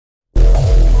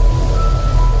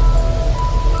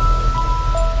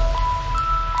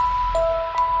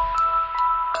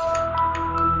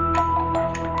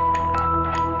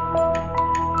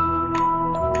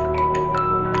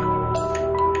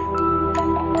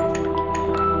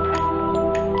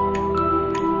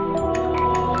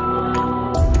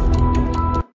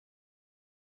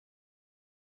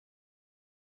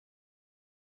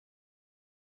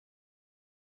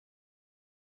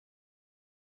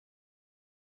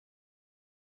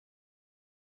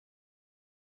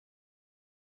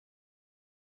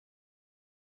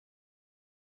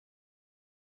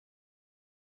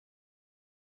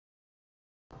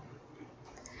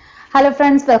Hello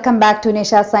friends, welcome back to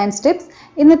Nisha Science Tips.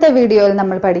 ഇന്നത്തെ വീഡിയോയിൽ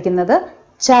നമ്മൾ പഠിക്കുന്നത്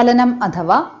ചലനം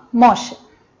അഥവാ മോഷൻ.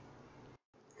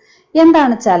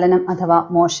 എന്താണ് ചലനം അഥവാ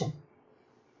മോഷൻ?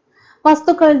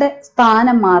 വസ്തുക്കളുടെ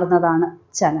സ്ഥാനം മാറുന്നതാണ്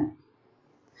ചലനം.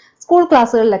 സ്കൂൾ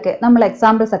ക്ലാസ്സുകളിലൊക്കെ നമ്മൾ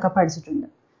എക്സാമ്പിൾസ് ഒക്കെ പഠിച്ചിട്ടുണ്ട്.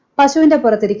 പശുവിന്റെ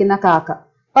പുറത്തിരിക്കുന്ന കാക്ക.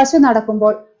 പശു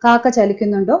നടക്കുമ്പോൾ കാക്ക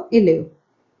ചലിക്കുന്നുണ്ടോ ഇല്ലയോ?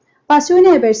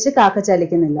 പശുവിനെ അപേക്ഷിച്ച് കാക്ക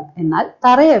ചലിക്കുന്നില്ല, എന്നാൽ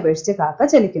തറയെ അപേക്ഷിച്ച് കാക്ക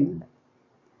ചലിക്കുന്നുണ്ട്.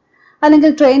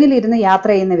 അല്ലെങ്കിൽ ട്രെയിനിൽ ഇരുന്ന് യാത്ര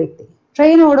ചെയ്യുന്ന വ്യക്തി.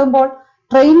 ട്രെയിൻ ഓടുമ്പോൾ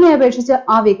ട്രെയിനിനെ അപേക്ഷിച്ച്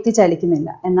ആ വ്യക്തി ചലിക്കുന്നില്ല,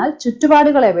 എന്നാൽ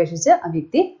ചുറ്റുപാടുകളെ അപേക്ഷിച്ച് ആ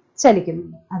വ്യക്തി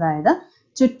ചലിക്കുന്നുണ്ട്. അതായത്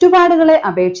ചുറ്റുപാടുകളെ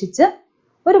അപേക്ഷിച്ച്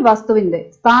ഒരു വസ്തുവിന്റെ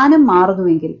സ്ഥാനം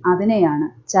മാറുന്നുവെങ്കിൽ അതിനെയാണ്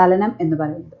ചലനം എന്ന്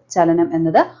പറയുന്നത്. ചലനം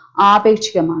എന്നത്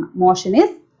ആപേക്ഷികമാണ്. Motion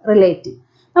is relative.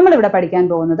 നമ്മളിവിടെ പഠിക്കാൻ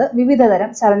പോകുന്നത് വിവിധ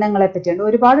തരം ചലനങ്ങളെ പറ്റിയുണ്ട്.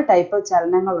 ഒരുപാട് ടൈപ്പ്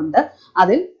ചലനങ്ങളുണ്ട്.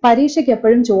 അതിൽ പരീക്ഷയ്ക്ക്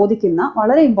എപ്പോഴും ചോദിക്കുന്ന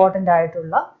വളരെ ഇമ്പോർട്ടന്റ്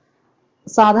ആയിട്ടുള്ള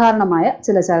സാധാരണമായ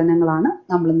ചില ചലനങ്ങളാണ്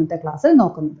നമ്മൾ ഇന്നത്തെ ക്ലാസ്സിൽ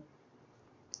നോക്കുന്നത്.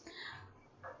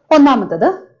 ഒന്നാമത്തത്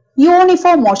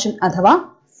യൂണിഫോം മോഷൻ അഥവാ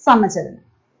സമചലനം.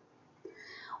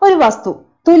 ഒരു വസ്തു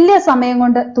തുല്യ സമയം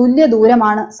കൊണ്ട് തുല്യ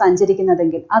ദൂരമാണ്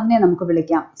സഞ്ചരിക്കുന്നതെങ്കിൽ അതിനെ നമുക്ക്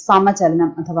വിളിക്കാം സമചലനം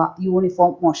അഥവാ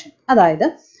യൂണിഫോം മോഷൻ. അതായത്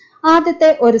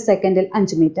ആദ്യത്തെ ഒരു സെക്കൻഡിൽ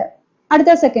 5 മീറ്റർ,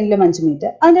 അടുത്ത സെക്കൻഡിലും 5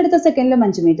 മീറ്റർ, അതിന്റെ അടുത്ത സെക്കൻഡിലും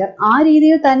 5 മീറ്റർ, ആ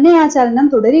രീതിയിൽ തന്നെ ആ ചലനം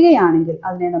തുടരുകയാണെങ്കിൽ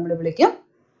അതിനെ നമ്മൾ വിളിക്കും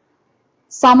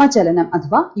സമചലനം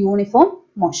അഥവാ യൂണിഫോം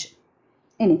മോഷൻ.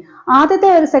 ഇനി ആദ്യത്തെ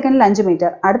ഒരു സെക്കൻഡിൽ 5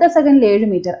 മീറ്റർ, അടുത്ത സെക്കൻഡിൽ 7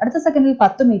 മീറ്റർ, അടുത്ത സെക്കൻഡിൽ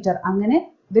 10 മീറ്റർ, അങ്ങനെ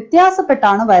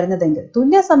വ്യത്യാസപ്പെട്ടാണ് വരുന്നതെങ്കിൽ,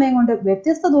 തുല്യ സമയം കൊണ്ട്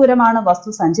വ്യത്യസ്ത ദൂരമാണ് വസ്തു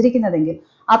സഞ്ചരിക്കുന്നതെങ്കിൽ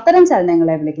അത്തരം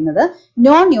ചലനങ്ങളെ വിളിക്കുന്നത്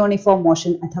നോൺ യൂണിഫോം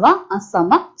മോഷൻ അഥവാ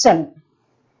അസമചലനം.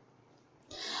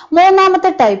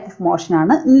 മൂന്നാമത്തെ ടൈപ്പ് ഓഫ് മോഷൻ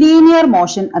ആണ് ലീനിയർ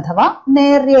മോഷൻ അഥവാ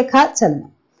നേർരേഖ ചലനം.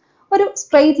 ഒരു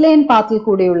സ്ട്രെയിറ്റ് ലൈൻ പാത്തിൽ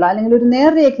കൂടിയുള്ള അല്ലെങ്കിൽ ഒരു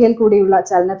നേർരേഖയിൽ കൂടിയുള്ള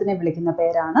ചലനത്തിനെ വിളിക്കുന്ന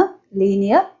പേരാണ്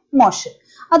ലീനിയർ മോഷൻ.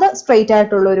 അത് സ്ട്രെയിറ്റ്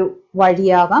ആയിട്ടുള്ള ഒരു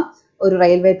വഴിയാകാം, ഒരു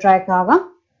റെയിൽവേ ട്രാക്ക് ആകാം,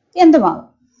 എന്തുമാകാം.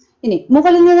 ഇനി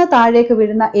മുകളിൽ നിന്ന് താഴേക്ക്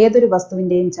വീഴുന്ന ഏതൊരു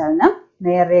വസ്തുവിന്റെയും ചലനം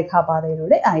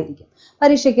നേർരേഖാപാതയിലൂടെ ആയിരിക്കും.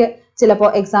 പരീക്ഷയ്ക്ക്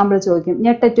ചിലപ്പോൾ എക്സാമ്പിൾ ചോദിക്കും,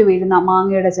 ഞെട്ടറ്റു വീഴുന്ന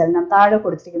മാങ്ങയുടെ ചലനം താഴെ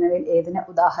കൊടുത്തിരിക്കുന്നവയിൽ ഏതിന്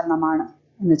ഉദാഹരണമാണ്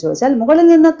എന്ന് ചോദിച്ചാൽ, മുകളിൽ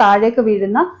നിന്ന് താഴേക്ക്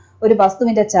വീഴുന്ന ഒരു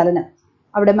വസ്തുവിന്റെ ചലനം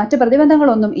അവിടെ മറ്റു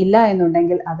പ്രതിബന്ധങ്ങളൊന്നും ഇല്ല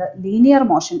എന്നുണ്ടെങ്കിൽ അത് ലീനിയർ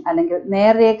മോഷൻ അല്ലെങ്കിൽ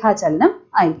നേർരേഖാ ചലനം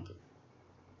ആയിരിക്കും.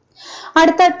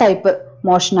 അടുത്ത ടൈപ്പ്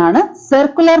മോഷനാണ്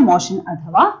സർക്കുലർ മോഷൻ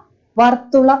അഥവാ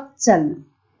വർത്തുള ചലനം.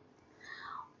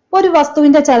 ഒരു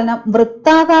വസ്തുവിന്റെ ചലനം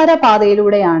വൃത്താകാര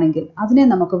പാതയിലൂടെയാണെങ്കിൽ അതിനെ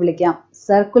നമുക്ക് വിളിക്കാം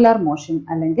സർക്കുലർ മോഷൻ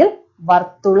അല്ലെങ്കിൽ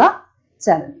വർത്തുള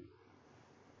ചലനം.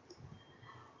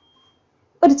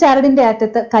 ഒരു ചരടിന്റെ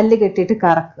അറ്റത്ത് കല്ല് കെട്ടിയിട്ട്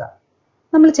കറക്കുക.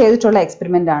 നമ്മൾ ചെയ്തിട്ടുള്ള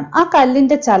എക്സ്പെരിമെന്റ് ആണ്. ആ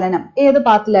കല്ലിന്റെ ചലനം ഏത്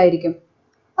പാത്തിലായിരിക്കും?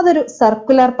 അതൊരു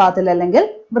സർക്കുലർ പാത്തിൽ അല്ലെങ്കിൽ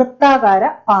വൃത്താകാര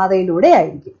പാതയിലൂടെ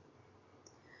ആയിരിക്കും.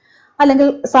 അല്ലെങ്കിൽ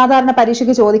സാധാരണ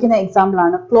പരീക്ഷയ്ക്ക് ചോദിക്കുന്ന എക്സാമ്പിൾ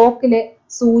ആണ് ക്ലോക്കിലെ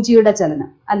സൂചിയുടെ ചലനം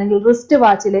അല്ലെങ്കിൽ റിസ്റ്റ്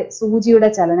വാച്ചിലെ സൂചിയുടെ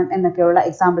ചലനം എന്നൊക്കെയുള്ള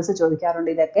എക്സാമ്പിൾസ്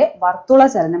ചോദിക്കാറുണ്ട്. ഇതൊക്കെ വർത്തുള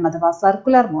ചലനം അഥവാ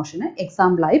സർക്കുലർ മോഷന്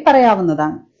എക്സാമ്പിൾ ആയി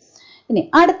പറയാവുന്നതാണ്. ഇനി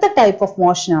അടുത്ത ടൈപ്പ് ഓഫ്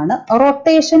മോഷൻ ആണ്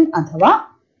റൊട്ടേഷൻ അഥവാ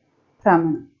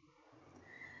ഭ്രമണം.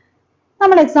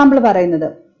 നമ്മൾ എക്സാമ്പിൾ പറയുന്നത്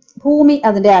ഭൂമി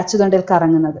അതിന്റെ അച്ചുതണ്ടിൽ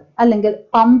കറങ്ങുന്നത് അല്ലെങ്കിൽ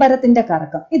പമ്പരത്തിന്റെ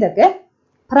കറക്കം, ഇതൊക്കെ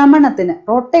ഭ്രമണത്തിന്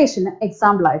റൊട്ടേഷന്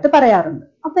എക്സാമ്പിൾ ആയിട്ട് പറയാറുണ്ട്.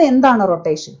 അപ്പൊ എന്താണ്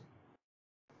റൊട്ടേഷൻ?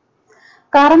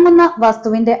 കറങ്ങുന്ന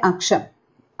വസ്തുവിന്റെ അക്ഷം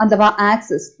അഥവാ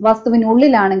ആക്സിസ്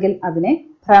വസ്തുവിനുള്ളിലാണെങ്കിൽ അതിനെ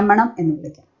ഭ്രമണം എന്ന്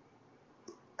വിളിക്കാം.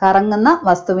 കറങ്ങുന്ന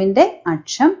വസ്തുവിന്റെ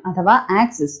അക്ഷം അഥവാ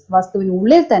ആക്സിസ്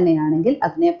വസ്തുവിനുള്ളിൽ തന്നെയാണെങ്കിൽ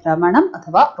അതിനെ ഭ്രമണം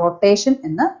അഥവാ റൊട്ടേഷൻ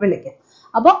എന്ന് വിളിക്കാം.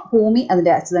 അപ്പൊ ഭൂമി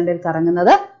അതിന്റെ അച്ചുതണ്ടിൽ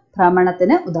കറങ്ങുന്നത്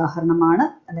ഭ്രമണത്തിന് ഉദാഹരണമാണ്,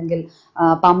 അല്ലെങ്കിൽ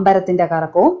പമ്പരത്തിന്റെ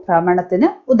കറക്കവും ഭ്രമണത്തിന്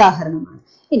ഉദാഹരണമാണ്.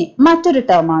 ഇനി മറ്റൊരു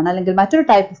ടേമാണ് അല്ലെങ്കിൽ മറ്റൊരു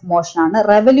ടൈപ്പ് ഓഫ് മോഷൻ ആണ്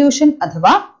റെവല്യൂഷൻ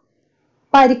അഥവാ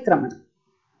പരിക്രമണം.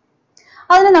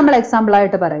 അതിന് നമ്മൾ എക്സാമ്പിൾ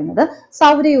ആയിട്ട് പറയുന്നത്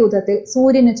സൗരയൂഥത്തിൽ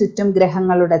സൂര്യന് ചുറ്റും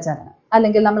ഗ്രഹങ്ങളുടെ ചലനം,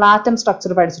 അല്ലെങ്കിൽ നമ്മൾ ആറ്റം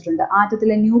സ്ട്രക്ചർ പഠിച്ചിട്ടുണ്ട്,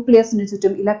 ആറ്റത്തിലെ ന്യൂക്ലിയസിന്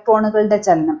ചുറ്റും ഇലക്ട്രോണുകളുടെ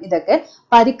ചലനം, ഇതൊക്കെ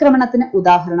പരിക്രമണത്തിന്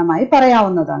ഉദാഹരണമായി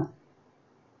പറയാവുന്നതാണ്.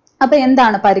 അപ്പൊ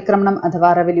എന്താണ് പരിക്രമണം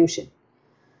അഥവാ റെവല്യൂഷൻ?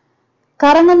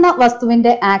 കറങ്ങുന്ന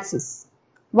വസ്തുവിന്റെ ആക്സിസ്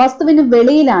വസ്തുവിന്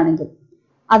വെളിയിലാണെങ്കിൽ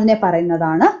അതിനെ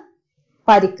പറയുന്നതാണ്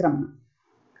പരിക്രമണം.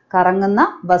 കറങ്ങുന്ന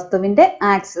വസ്തുവിന്റെ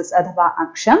ആക്സിസ് അഥവാ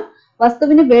അക്ഷം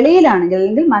വസ്തുവിന് വെളിയിലാണെങ്കിൽ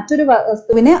അല്ലെങ്കിൽ മറ്റൊരു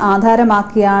വസ്തുവിനെ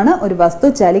ആധാരമാക്കിയാണ് ഒരു വസ്തു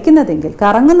ചലിക്കുന്നതെങ്കിൽ,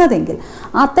 കറങ്ങുന്നതെങ്കിൽ,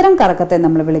 അത്തരം കറക്കത്തെ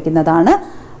നമ്മൾ വിളിക്കുന്നതാണ്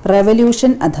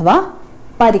റെവല്യൂഷൻ അഥവാ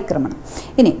പരിക്രമണം.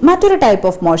 ഇനി മറ്റൊരു ടൈപ്പ്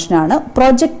ഓഫ് മോഷനാണ്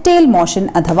പ്രൊജക്ടൈൽ മോഷൻ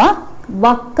അഥവാ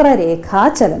വക്രരേഖാ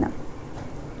ചലനം.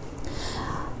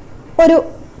 ഒരു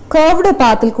കർവ്ഡ്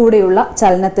പാത്തിൽ കൂടെയുള്ള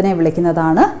ചലനത്തിനെ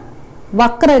വിളിക്കുന്നതാണ്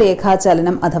വക്രരേഖാ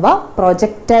ചലനം അഥവാ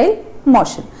പ്രൊജക്ടൈൽ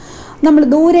മോഷൻ. നമ്മൾ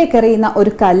ദൂരേക്കെറിയുന്ന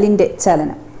ഒരു കല്ലിന്റെ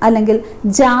ചലനം അല്ലെങ്കിൽ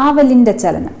ജാവലിന്റെ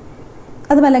ചലനം,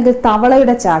 അതുമല്ലെങ്കിൽ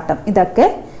തവളയുടെ ചാട്ടം, ഇതൊക്കെ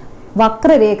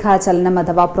വക്രരേഖാചലനം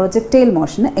അഥവാ പ്രൊജക്റ്റൈൽ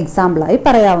മോഷന് എക്സാമ്പിളായി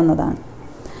പറയാവുന്നതാണ്.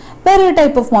 വേറൊരു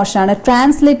ടൈപ്പ് ഓഫ് മോഷനാണ്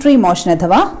ട്രാൻസ്ലേറ്ററി മോഷൻ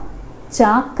അഥവാ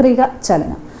ചാക്രിക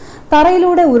ചലനം.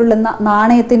 തറയിലൂടെ ഉരുളുന്ന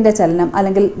നാണയത്തിന്റെ ചലനം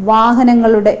അല്ലെങ്കിൽ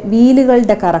വാഹനങ്ങളുടെ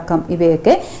വീലുകളുടെ കറക്കം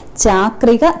ഇവയൊക്കെ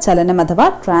ചാക്രിക ചലനം അഥവാ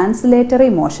ട്രാൻസ്ലേറ്ററി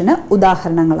മോഷന്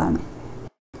ഉദാഹരണങ്ങളാണ്.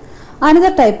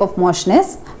 Another type of motion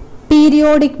is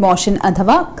periodic motion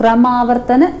അഥവാ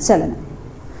ക്രമാവർത്തന ചലനം.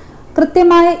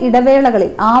 കൃത്യമായ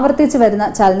ഇടവേളകളിൽ ആവർത്തിച്ചു വരുന്ന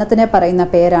ചലനത്തിനെ പറയുന്ന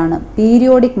പേരാണ്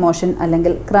പീരിയോഡിക് മോഷൻ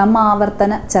അല്ലെങ്കിൽ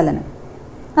ക്രമാവർത്തന ചലനം.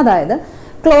 അതായത്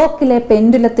ക്ലോക്കിലെ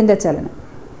പെൻഡുലത്തിന്റെ ചലനം.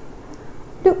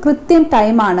 ഒരു കൃത്യം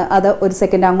ടൈമാണ്, അത് ഒരു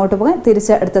സെക്കൻഡ് അങ്ങോട്ട് പോകാൻ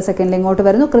തിരിച്ച് അടുത്ത സെക്കൻഡിൽ ഇങ്ങോട്ട്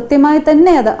വരുന്നു, കൃത്യമായി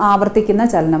തന്നെ അത് ആവർത്തിക്കുന്ന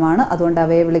ചലനമാണ്. അതുകൊണ്ട്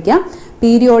അവയെ വിളിക്കാം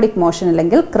പീരിയോഡിക് മോഷൻ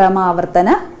അല്ലെങ്കിൽ ക്രമാവർത്തന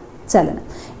ചലനം.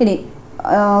 ഇനി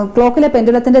ക്ലോക്കിലെ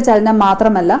പെൻഡുലത്തിന്റെ ചലനം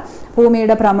മാത്രമല്ല,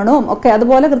 ഭൂമിയുടെ ഭ്രമണവും ഒക്കെ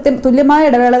അതുപോലെ തുല്യമായ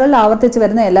ഇടവേളകളിൽ ആവർത്തിച്ച്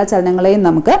വരുന്ന എല്ലാ ചലനങ്ങളെയും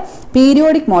നമുക്ക്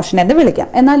പീരിയോഡിക് മോഷൻ എന്ന് വിളിക്കാം.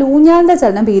 എന്നാൽ ഊഞ്ഞാലിന്റെ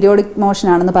ചലനം പീരിയോഡിക് മോഷൻ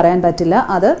ആണെന്ന് പറയാൻ പറ്റില്ല.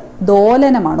 അത്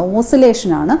ദോലനമാണ്,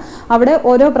 ഓസിലേഷൻ ആണ്. അവിടെ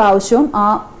ഓരോ പ്രാവശ്യവും ആ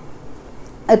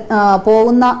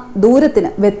പോകുന്ന ദൂരത്തിന്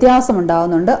വ്യത്യാസം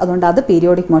ഉണ്ടാകുന്നുണ്ട്. അതുകൊണ്ട് അത്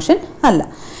പീരിയോഡിക് മോഷൻ അല്ല.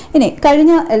 ഇനി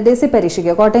കഴിഞ്ഞ LDC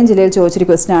പരീക്ഷയ്ക്ക് കോട്ടയം ജില്ലയിൽ ചോദിച്ചൊരു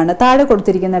ക്വസ്റ്റ്യൻ ആണ്, താഴെ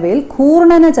കൊടുത്തിരിക്കുന്നവയിൽ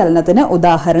ഘൂർണന ചലനത്തിന്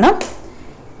ഉദാഹരണം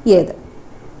ഏത്?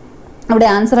 അവിടെ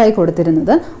ആൻസറായി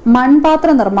കൊടുത്തിരുന്നത് മൺപാത്ര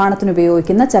നിർമ്മാണത്തിന്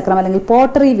ഉപയോഗിക്കുന്ന ചക്രം അല്ലെങ്കിൽ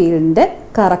പോട്ടറി വീലിന്റെ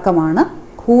കറക്കമാണ്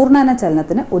ഘൂർണന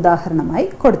ചലനത്തിന് ഉദാഹരണമായി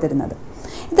കൊടുത്തിരുന്നത്.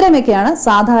 ഇത്രയുമൊക്കെയാണ്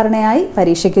സാധാരണയായി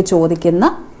പരീക്ഷയ്ക്ക് ചോദിക്കുന്ന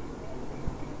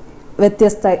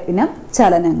വ്യത്യസ്ത ഇനം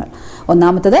ചലനങ്ങൾ.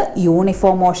 ഒന്നാമത്തത്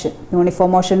യൂണിഫോം മോഷൻ. യൂണിഫോം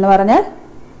മോഷൻ എന്ന് പറഞ്ഞാൽ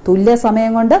തുല്യ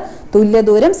സമയം കൊണ്ട് തുല്യ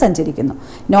ദൂരം സഞ്ചരിക്കുന്നു.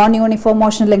 നോൺ യൂണിഫോം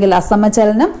മോഷൻ അല്ലെങ്കിൽ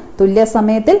അസമചലനം തുല്യ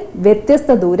സമയത്തിൽ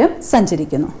വ്യത്യസ്ത ദൂരം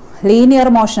സഞ്ചരിക്കുന്നു. ലീനിയർ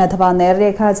മോഷൻ അഥവാ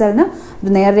നേർരേഖാചലനം,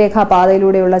 ഒരു നേർരേഖാ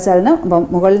പാതയിലൂടെയുള്ള ചലനം. അപ്പം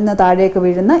മുകളിൽ നിന്ന് താഴേക്ക്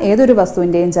വീഴുന്ന ഏതൊരു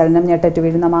വസ്തുവിൻ്റെയും ചലനം, ഞെട്ടറ്റ്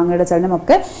വീഴുന്ന മാങ്ങയുടെ ചലനം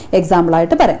ഒക്കെ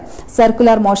എക്സാമ്പിളായിട്ട് പറയാം.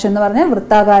 സർക്കുലർ മോഷൻ എന്ന് പറഞ്ഞാൽ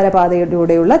വൃത്താകാര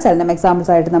പാതയിലൂടെയുള്ള ചലനം.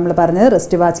 എക്സാമ്പിൾസ് ആയിട്ട് നമ്മൾ പറഞ്ഞത്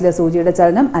റിസ്റ്റ് വാച്ചിലെ സൂചിയുടെ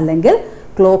ചലനം അല്ലെങ്കിൽ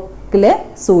ക്ലോക്കിലെ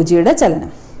സൂചിയുടെ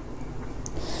ചലനം.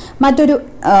 മറ്റൊരു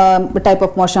ടൈപ്പ്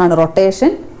ഓഫ് മോഷനാണ്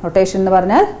റൊട്ടേഷൻ. റൊട്ടേഷൻ എന്ന്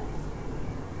പറഞ്ഞാൽ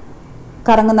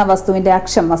കറങ്ങുന്ന വസ്തുവിൻ്റെ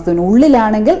അക്ഷം വസ്തുവിന്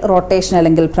ഉള്ളിലാണെങ്കിൽ റൊട്ടേഷൻ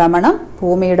അല്ലെങ്കിൽ ഭ്രമണം,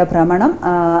 ഭൂമിയുടെ ഭ്രമണം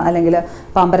അല്ലെങ്കിൽ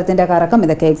പമ്പരത്തിൻ്റെ കറക്കം,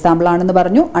 ഇതൊക്കെ എക്സാമ്പിൾ ആണെന്ന്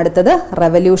പറഞ്ഞു. അടുത്തത്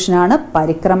റെവല്യൂഷനാണ്,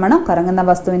 പരിക്രമണം. കറങ്ങുന്ന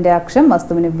വസ്തുവിൻ്റെ അക്ഷം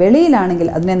വസ്തുവിന് വെളിയിലാണെങ്കിൽ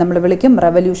അതിനെ നമ്മൾ വിളിക്കും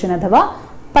റെവല്യൂഷൻ അഥവാ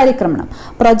പരിക്രമണം.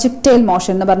 പ്രൊജക്റ്റൈൽ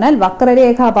മോഷൻ എന്ന് പറഞ്ഞാൽ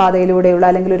വക്രരേഖാ പാതയിലൂടെയുള്ള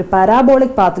അല്ലെങ്കിൽ ഒരു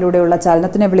പാരാബോളിക് പാത്തിലൂടെയുള്ള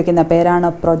ചലനത്തിനെ വിളിക്കുന്ന പേരാണ്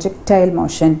പ്രൊജക്റ്റൈൽ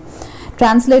മോഷൻ.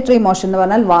 ട്രാൻസ്ലേറ്ററി മോഷൻ എന്ന്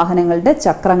പറഞ്ഞാൽ വാഹനങ്ങളുടെ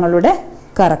ചക്രങ്ങളുടെ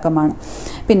കറക്കമാണ്.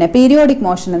 പിന്നെ പീരിയോഡിക്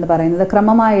മോഷൻ എന്ന് പറയുന്നത്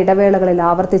ക്രമമായ ഇടവേളകളിൽ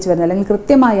ആവർത്തിച്ച് വരുന്ന അല്ലെങ്കിൽ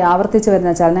കൃത്യമായി ആവർത്തിച്ച്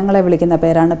വരുന്ന ചലനങ്ങളെ വിളിക്കുന്ന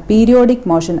പേരാണ് പീരിയോഡിക്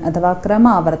മോഷൻ അഥവാ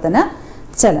ക്രമാവർത്തന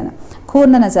ചലനം.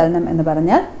 ഘൂർണന ചലനം എന്ന്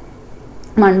പറഞ്ഞാൽ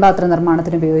മൺപാത്ര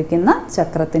നിർമ്മാണത്തിന് ഉപയോഗിക്കുന്ന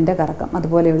ചക്രത്തിൻ്റെ കറക്കം,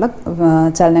 അതുപോലെയുള്ള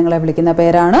ചലനങ്ങളെ വിളിക്കുന്ന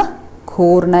പേരാണ്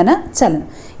ഘൂർണന ചലനം.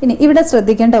 ഇനി ഇവിടെ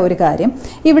ശ്രദ്ധിക്കേണ്ട ഒരു കാര്യം,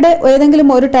 ഇവിടെ ഏതെങ്കിലും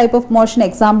ഒരു ടൈപ്പ് ഓഫ് മോഷൻ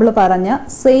എക്സാമ്പിൾ പറഞ്ഞ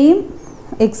സെയിം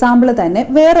എക്സാമ്പിൾ തന്നെ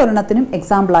വേറൊരെണ്ണത്തിനും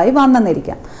എക്സാമ്പിളായി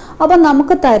വന്നെന്നിരിക്കാം. അപ്പം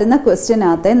നമുക്ക് തരുന്ന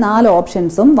ക്വസ്റ്റ്യനകത്തെ 4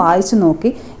 ഓപ്ഷൻസും വായിച്ചു നോക്കി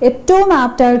ഏറ്റവും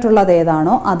ആപ്റ്റായിട്ടുള്ളത്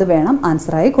ഏതാണോ അത് വേണം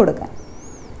ആൻസറായി കൊടുക്കാൻ.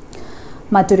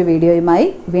 മറ്റൊരു വീഡിയോയുമായി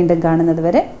വീണ്ടും കാണുന്നത്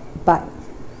വരെ ബൈ.